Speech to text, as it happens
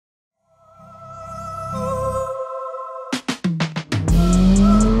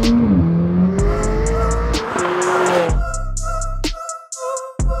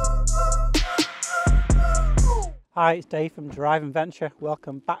Hi, it's Dave from Drive and Venture.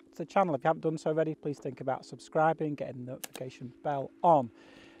 Welcome back to the channel. If you haven't done so already, please think about subscribing, getting the notification bell on.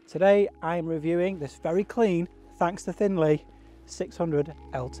 Today I am reviewing this very clean, thanks to Thinley,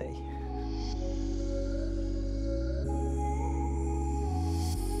 600LT.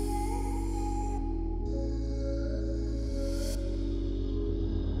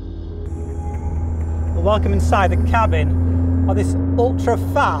 Well, welcome inside the cabin of this ultra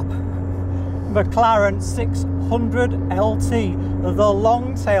fab McLaren 600LT, the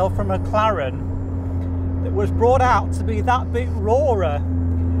long tail from McLaren that was brought out to be that bit rawer,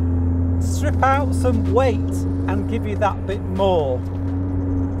 strip out some weight and give you that bit more.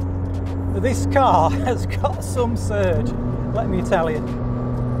 This car has got some surge, let me tell you.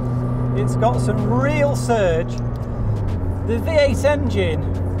 It's got some real surge. The V8 engine,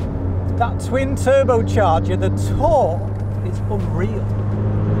 that twin turbocharger, the torque is unreal.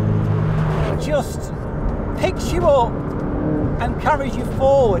 Just picks you up and carries you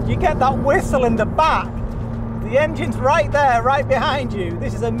forward. You get that whistle in the back. The engine's right there, right behind you.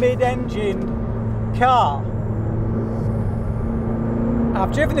 This is a mid-engine car.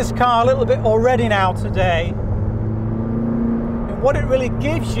 I've driven this car a little bit already now today, and what it really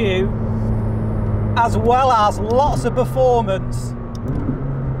gives you, as well as lots of performance,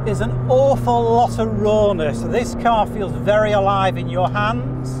 is an awful lot of rawness. This car feels very alive in your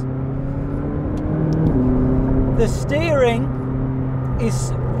hands. The steering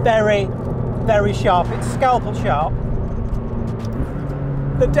is very, very sharp. It's scalpel sharp.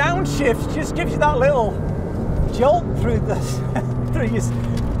 The downshift just gives you that little jolt through the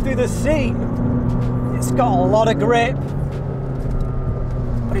through the seat. It's got a lot of grip,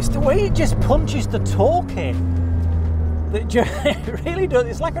 but it's the way it just punches the torque in that it really does.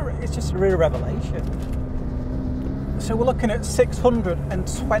 It's just a real revelation. So we're looking at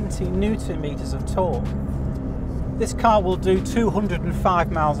 620 Newton meters of torque. This car will do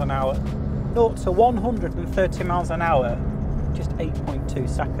 205 miles an hour, 0 to 130 miles an hour, just 8.2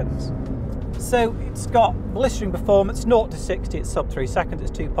 seconds. So it's got blistering performance, 0 to 60, it's sub 3 seconds,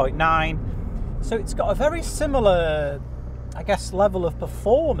 it's 2.9. So it's got a very similar, I guess, level of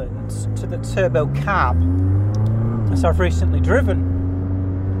performance to the turbo cab as I've recently driven.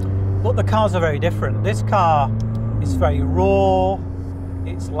 But the cars are very different. This car is very raw,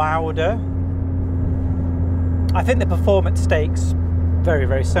 it's louder. I think the performance stakes very,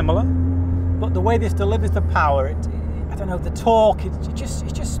 very similar, but the way this delivers the power, I don't know, the torque, it just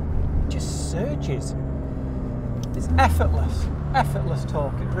surges. It's effortless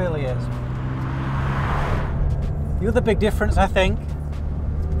torque, it really is. The other big difference, I think,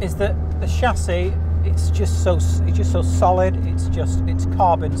 is that the chassis, it's just so solid. It's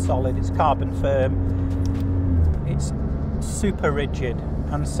carbon solid, it's carbon firm, it's super rigid.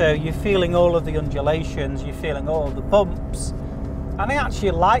 And so you're feeling all of the undulations, you're feeling all of the bumps. And I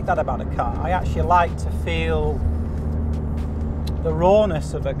actually like that about a car. I actually like to feel the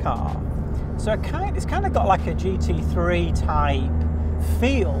rawness of a car. So it's kind of got like a GT3 type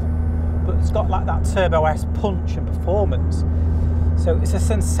feel, but it's got like that Turbo S punch and performance. So it's a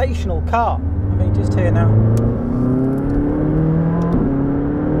sensational car. I mean, just here now.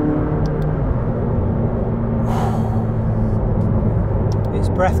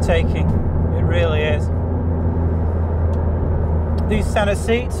 Breathtaking, it really is. These center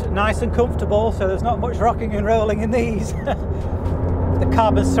seats, nice and comfortable, so there's not much rocking and rolling in these. The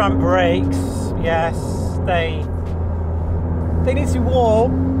carbon ceramic brakes, yes, they need to be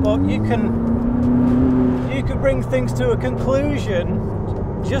warm, but you can bring things to a conclusion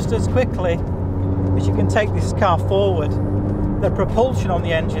just as quickly as you can take this car forward. The propulsion on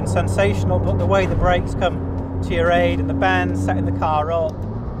the engine, sensational, but the way the brakes come to your aid and the bend, setting the car up,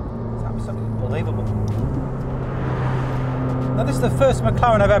 it's absolutely unbelievable. Now this is the first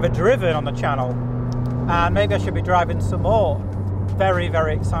McLaren I've ever driven on the channel, and maybe I should be driving some more. Very,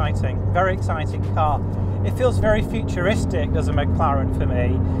 very exciting car. It feels very futuristic, does a McLaren for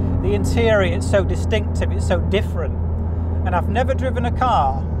me. The interior, it's so distinctive, it's so different, and I've never driven a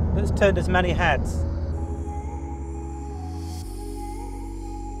car that's turned as many heads.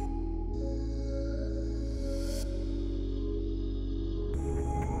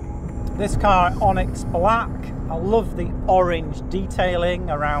 This car, Onyx Black, I love the orange detailing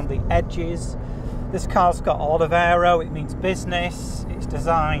around the edges. This car's got a lot of aero, it means business. It's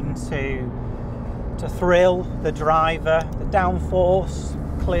designed to thrill the driver. The downforce,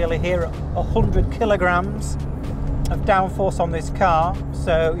 clearly here, 100 kilograms of downforce on this car.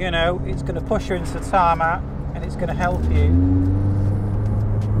 So, you know, it's going to push you into the tarmac and it's going to help you.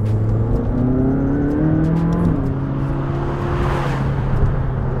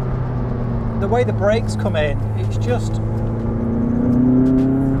 The way the brakes come in, it's just,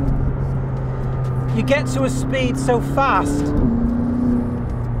 you get to a speed so fast,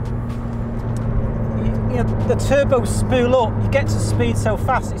 you know, the turbos spool up, you get to speed so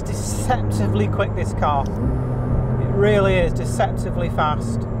fast, it's deceptively quick, this car. It really is deceptively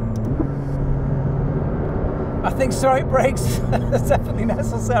fast. I think straight brakes are definitely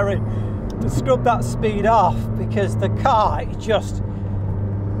necessary to scrub that speed off, because the car just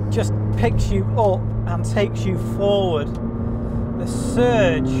picks you up and takes you forward. The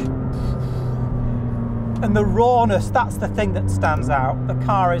surge and the rawness, that's the thing that stands out. The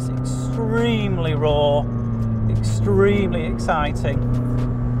car is extremely raw, extremely exciting.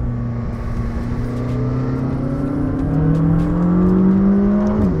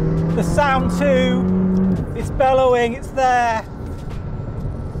 The sound too, it's bellowing, it's there.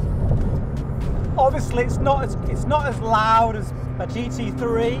 Obviously it's not as loud as a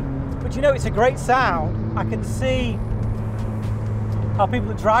GT3, but you know, it's a great sound. I can see how people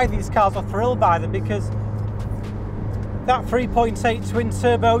that drive these cars are thrilled by them, because that 3.8 twin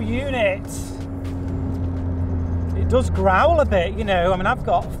turbo unit, it does growl a bit, you know. I mean, I've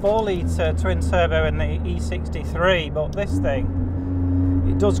got a 4-litre twin turbo in the E63, but this thing,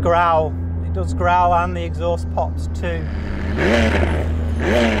 it does growl. It does growl, and the exhaust pops too.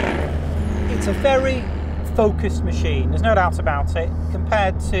 It's a very focused machine, there's no doubt about it.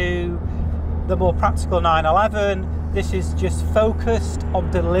 Compared to the more practical 911, this is just focused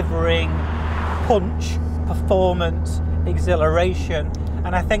on delivering punch, performance, exhilaration.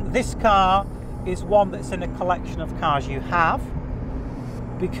 And I think this car is one that's in a collection of cars you have,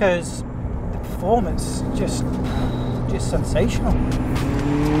 because the performance is just sensational.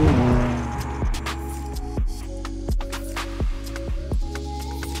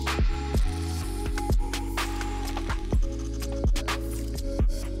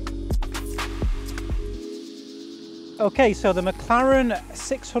 Okay, so the McLaren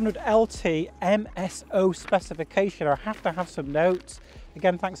 600LT MSO specification, I have to have some notes.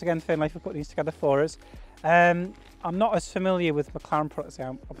 Again, thanks again, Finlay, for putting these together for us. I'm not as familiar with McLaren products as I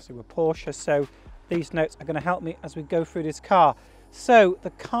am obviously with Porsche, so these notes are going to help me as we go through this car. So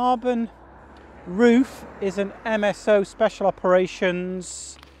the carbon roof is an MSO special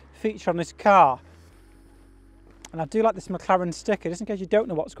operations feature on this car. And I do like this McLaren sticker, just in case you don't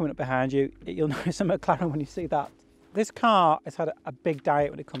know what's coming up behind you, you'll know it's a McLaren when you see that. This car has had a big diet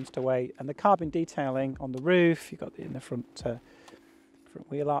when it comes to weight, and the carbon detailing on the roof, you've got in the front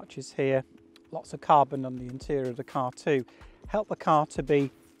wheel arches here, lots of carbon on the interior of the car too, help the car to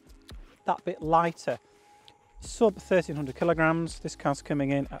be that bit lighter. Sub 1300 kilograms, this car's coming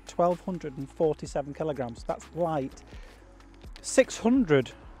in at 1247 kilograms, that's light.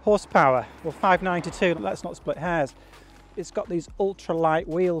 600 horsepower, or 592, let's not split hairs. It's got these ultra light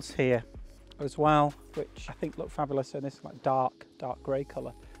wheels here as well, which I think look fabulous in this like dark grey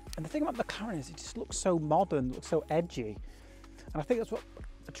colour. And the thing about McLaren is it just looks so modern, looks so edgy, and I think that's what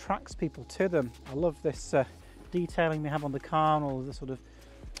attracts people to them. I love this detailing they have on the car, and all the sort of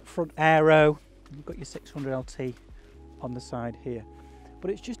front aero. You've got your 600LT on the side here,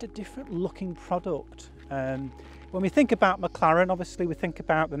 but it's just a different looking product. When we think about McLaren, obviously we think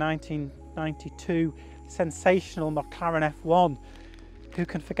about the 1992 sensational McLaren F1. Who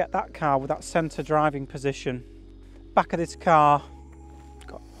can forget that car with that centre driving position? Back of this car,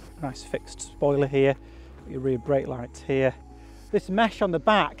 got a nice fixed spoiler here, got your rear brake lights here. This mesh on the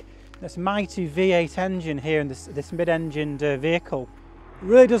back, this mighty V8 engine here in this mid-engined vehicle,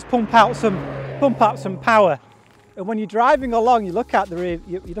 really does pump out some power. And when you're driving along, you look out the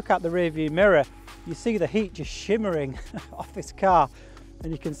rear view mirror, you see the heat just shimmering off this car.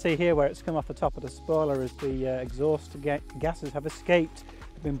 And you can see here where it's come off the top of the spoiler as the exhaust gases have escaped,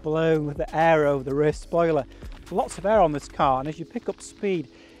 have been blown with the air over the rear spoiler. Lots of air on this car, and as you pick up speed,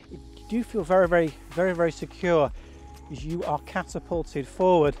 you do feel very secure as you are catapulted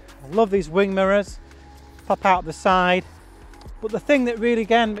forward. I love these wing mirrors, pop out the side. But the thing that really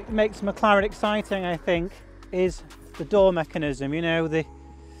again makes McLaren exciting, I think, is the door mechanism. You know, the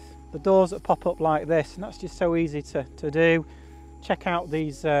doors that pop up like this, and that's just so easy to do. Check out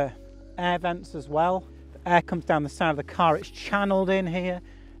these air vents as well. The air comes down the side of the car, it's channeled in here,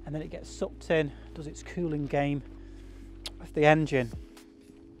 and then it gets sucked in, does its cooling game of the engine.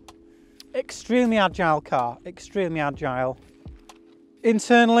 Extremely agile car, extremely agile.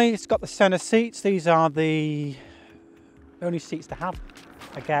 Internally, it's got the centre seats. These are the only seats to have,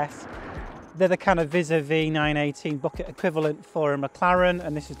 I guess. They're the kind of Veshza V918 bucket equivalent for a McLaren,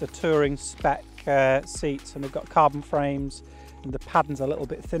 and this is the touring spec seats, and they've got carbon frames. And the padding's a little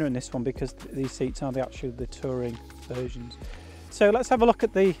bit thinner in this one because these seats are the touring versions. So let's have a look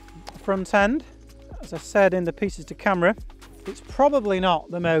at the Front end, as I said in the pieces to camera, it's probably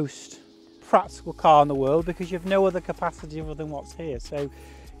not the most practical car in the world because you've no other capacity other than what's here. So,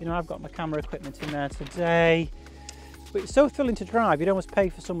 you know, I've got my camera equipment in there today, but it's so thrilling to drive. You'd almost pay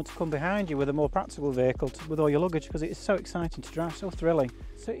for someone to come behind you with a more practical vehicle with all your luggage, because it is so exciting to drive, so thrilling.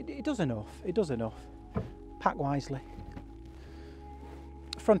 So it does enough, it does enough. Pack wisely.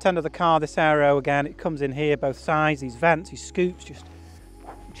 Front end of the car, this aero again, it comes in here, both sides, these vents, these scoops, just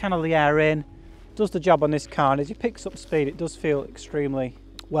channel the air in. Does the job on this car, and as it picks up speed, it does feel extremely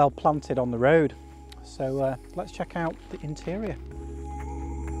well planted on the road. So let's check out the interior.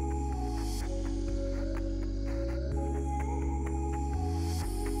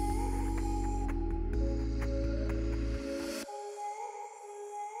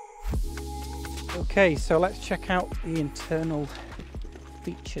 Okay, so let's check out the internal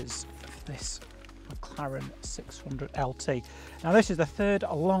features of this McLaren 600LT. Now this is the third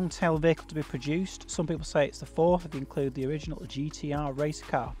long-tail vehicle to be produced. Some people say it's the fourth if you include the original GTR race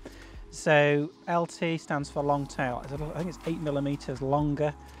car. So LT stands for long tail. I think it's 8mm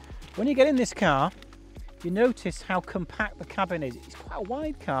longer. When you get in this car, you notice how compact the cabin is. It's quite a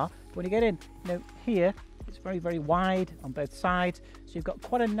wide car. When you get in, you know, here it's very, very wide on both sides. So you've got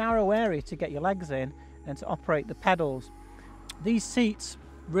quite a narrow area to get your legs in and to operate the pedals. These seats,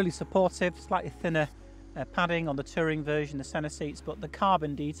 really supportive, slightly thinner padding on the touring version, the centre seats, but the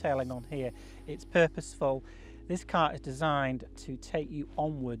carbon detailing on here, it's purposeful. This car is designed to take you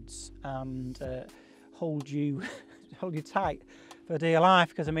onwards and hold you tight for dear life,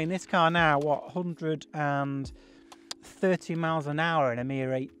 because I mean this car now, what, 130 miles an hour in a mere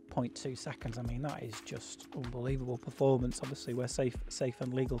 8.2 seconds. I mean, that is just unbelievable performance. Obviously we're safe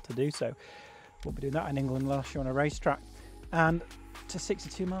and legal to do so. We'll be doing that in England unless you're on a racetrack. And to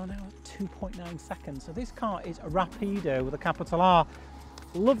 62 miles an hour, 2.9 seconds. So this car is a Rapido with a capital R.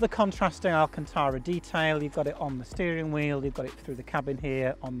 Love the contrasting Alcantara detail. You've got it on the steering wheel, you've got it through the cabin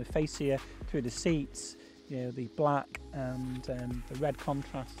here, on the fascia, through the seats. You know, the black and the red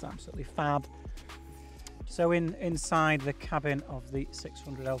contrast is absolutely fab. So inside the cabin of the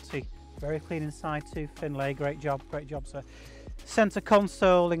 600LT, very clean inside too. Finlay, great job, sir. Centre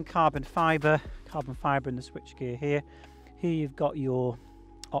console in carbon fibre in the switchgear here. Here you've got your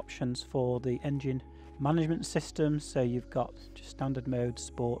options for the engine management system. So you've got just standard mode,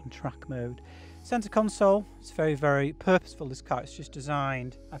 sport and track mode. Centre console, it's very, very purposeful, this car. It's just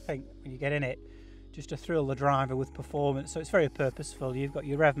designed, I think, when you get in it, just to thrill the driver with performance. So it's very purposeful. You've got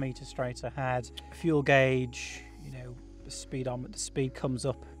your rev meter straight ahead, fuel gauge, you know, the speed comes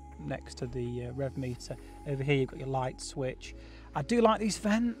up next to the rev meter. Over here you've got your light switch. I do like these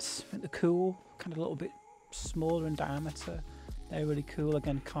vents, I think they're cool, kind of a little bit smaller in diameter. They're really cool.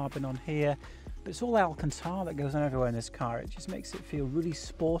 Again, carbon on here, but it's all Alcantara that goes on everywhere in this car. It just makes it feel really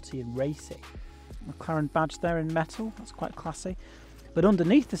sporty and racy. McLaren badge there in metal, that's quite classy. But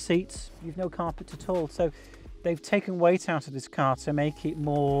underneath the seats, you've no carpet at all. So they've taken weight out of this car to make it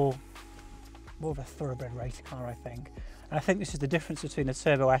more of a thoroughbred race car, I think. And I think this is the difference between a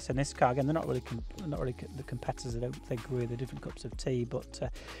Turbo S and this car. Again, they're not really the competitors, I don't think, really. They're different cups of tea. But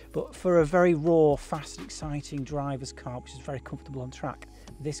for a very raw, fast, exciting driver's car, which is very comfortable on track,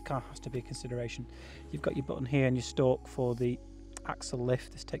 this car has to be a consideration. You've got your button here and your stalk for the axle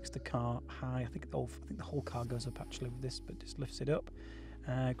lift. This takes the car high. I think the whole car goes up actually with this, but just lifts it up.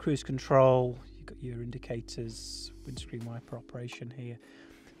 Cruise control. You've got your indicators, windscreen wiper operation here.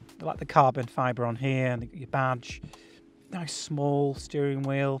 I like the carbon fibre on here, and your badge. Nice small steering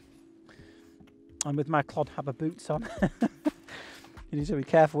wheel. And with my Clodhabber boots on, you need to be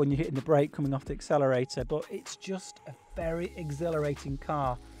careful when you're hitting the brake coming off the accelerator. But it's just a very exhilarating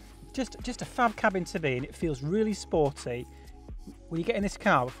car. Just a fab cabin to be in. It feels really sporty. When you get in this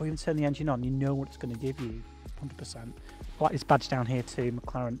car, before you even turn the engine on, you know what it's going to give you, 100%. I like this badge down here too,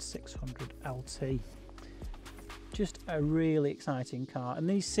 McLaren 600LT. Just a really exciting car. And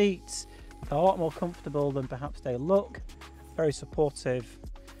these seats are a lot more comfortable than perhaps they look. Very supportive.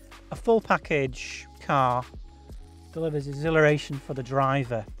 A full package car delivers exhilaration for the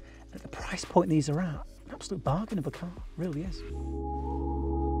driver. And at the price point these are at, an absolute bargain of a car, it really is.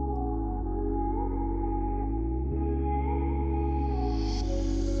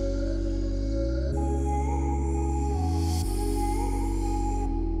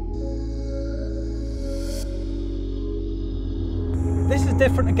 This is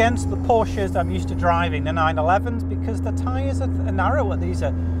different against the Porsches I'm used to driving, the 911s, because the tyres are narrower. These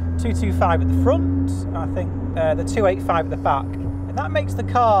are 225 at the front, I think the 285 at the back. And that makes the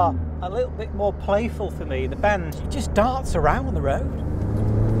car a little bit more playful for me. The bend, it just darts around on the road.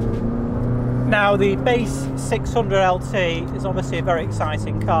 Now the base 600LT is obviously a very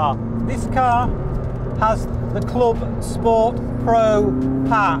exciting car. This car has the Club Sport Pro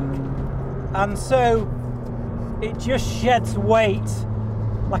pack, and so it just sheds weight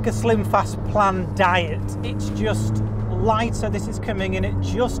like a slim fast plan diet. It's just lighter. This is coming in at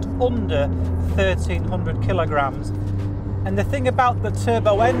just under 1,300 kilograms. And the thing about the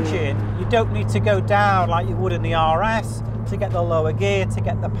turbo engine, you don't need to go down like you would in the RS to get the lower gear, to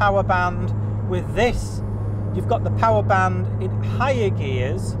get the power band. With this, you've got the power band in higher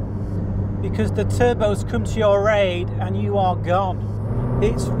gears because the turbos come to your aid and you are gone.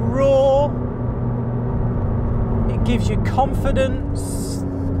 It's raw, it gives you confidence,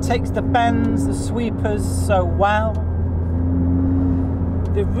 takes the bends, the sweepers so well.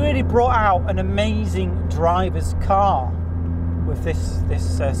 They've really brought out an amazing driver's car with this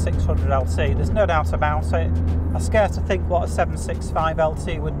 600LT. There's no doubt about it. I'm scared to think what a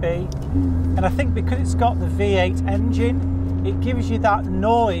 765LT would be. And I think because it's got the V8 engine, it gives you that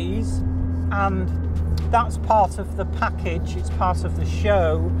noise, and that's part of the package, it's part of the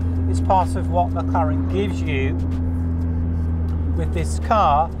show, it's part of what McLaren gives you with this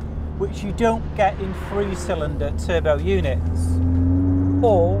car, which you don't get in 3-cylinder turbo units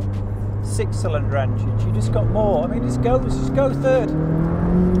or 6-cylinder engines. You just got more. I mean, just go third.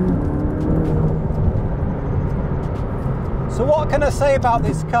 So what can I say about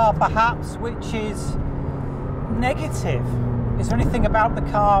this car perhaps which is negative? Is there anything about the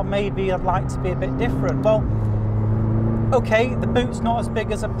car maybe I'd like to be a bit different? Well, okay, the boot's not as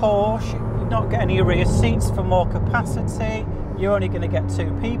big as a Porsche, you're not getting any rear seats for more capacity, you're only going to get 2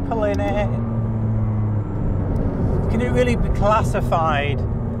 people in it. Can it really be classified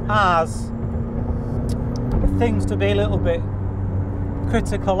as things to be a little bit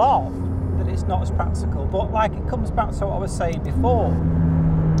critical of? That it's not as practical, but like it comes back to what I was saying before.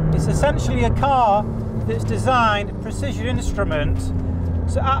 It's essentially a car that's designed, precision instrument,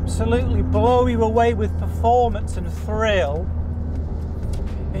 to absolutely blow you away with performance and thrill,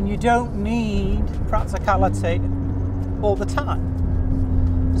 and you don't need practicality all the time.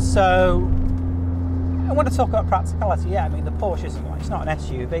 So, and when I talk about practicality, yeah, I mean the Porsche isn't like, it's not an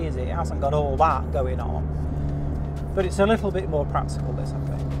SUV, is it? It hasn't got all that going on, but it's a little bit more practical, this, I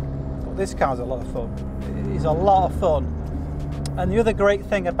think. But this car's a lot of fun. It is a lot of fun. And the other great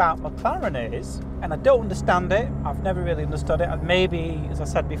thing about McLaren is, and I don't understand it, I've never really understood it, and maybe, as I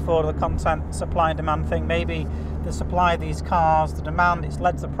said before, the content supply and demand thing, maybe the supply of these cars, the demand, it's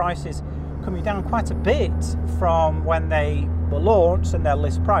led to the prices coming down quite a bit from when they were launched and their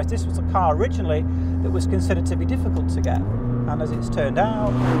list price. This was a car originally that was considered to be difficult to get, and as it's turned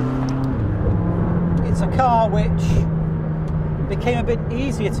out, it's a car which became a bit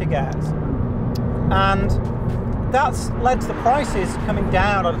easier to get, and that's led to the prices coming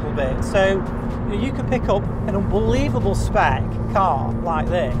down a little bit. So you can pick up an unbelievable spec car like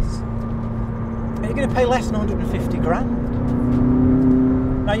this and you're going to pay less than 150 grand.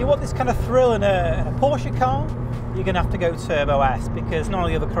 Now you want this kind of thrill in a Porsche car, you're going to have to go Turbo S, because none of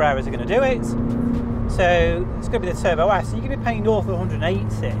the other Carreras are going to do it. So it's going to be the Turbo S, and you're going to be paying north of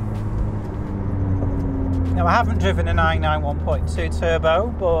 180. Now I haven't driven a 991.2 turbo,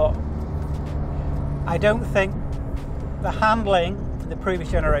 but I don't think the handling in the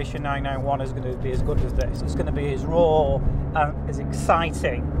previous generation 991 is going to be as good as this. It's going to be as raw and as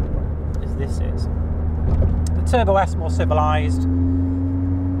exciting as this is. The Turbo S more civilized,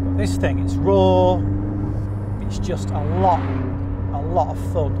 but this thing, it's raw, it's just a lot of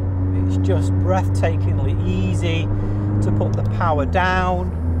fun. It's just breathtakingly easy to put the power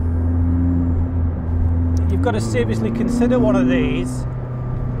down. You've got to seriously consider one of these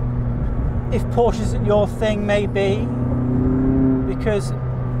if Porsche isn't your thing, maybe, because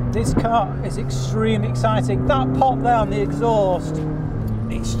this car is extremely exciting. That pop there on the exhaust,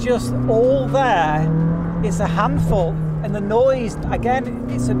 it's just all there. It's a handful, and the noise, again,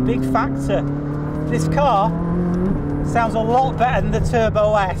 it's a big factor. This car sounds a lot better than the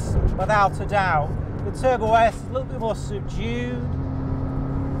Turbo S, without a doubt. The Turbo S is a little bit more subdued.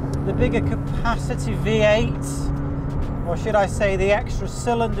 The bigger capacity V8, or should I say the extra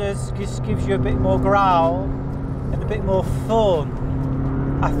cylinders, just gives you a bit more growl and a bit more fun,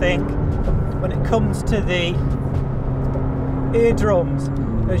 I think, when it comes to the eardrums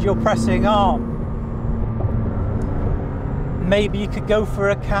as you're pressing on. Maybe you could go for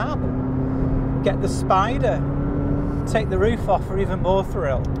a cab, get the Spider, take the roof off for even more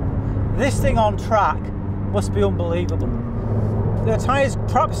thrill. This thing on track must be unbelievable. The tyres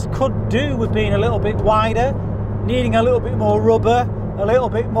perhaps could do with being a little bit wider, needing a little bit more rubber, a little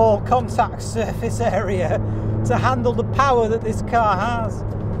bit more contact surface area to handle the power that this car has.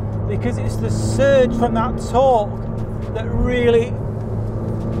 because it's the surge from that torque that really,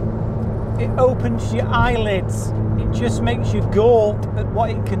 it opens your eyelids. It just makes you gawp at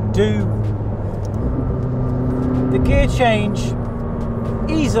what it can do. The gear change,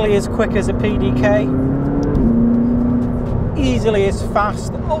 easily as quick as a PDK, easily as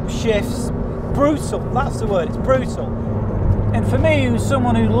fast, upshifts, brutal, that's the word, it's brutal. And for me, who's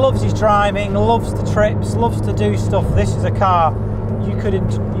someone who loves his driving, loves the trips, loves to do stuff, this is a car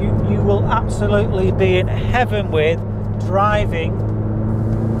you will absolutely be in heaven with driving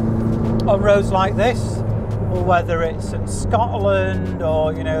on roads like this, or whether it's in Scotland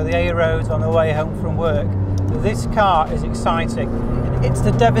or, you know, the A roads on the way home from work. This car is exciting. It's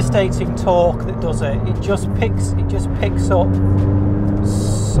the devastating torque that does it. It just picks up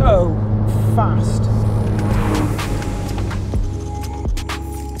so fast.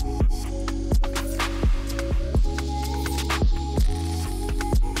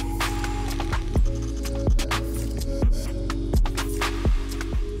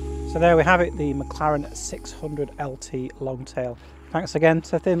 So there we have it, the McLaren 600LT Longtail. Thanks again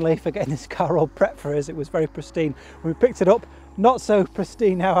to Thinley for getting this car all prepped for us. It was very pristine. We picked it up, not so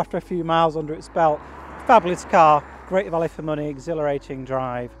pristine now after a few miles under its belt. Fabulous car, great value for money, exhilarating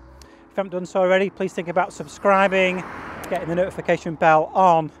drive. If you haven't done so already, please think about subscribing, getting the notification bell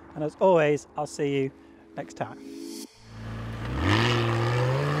on, and as always, I'll see you next time.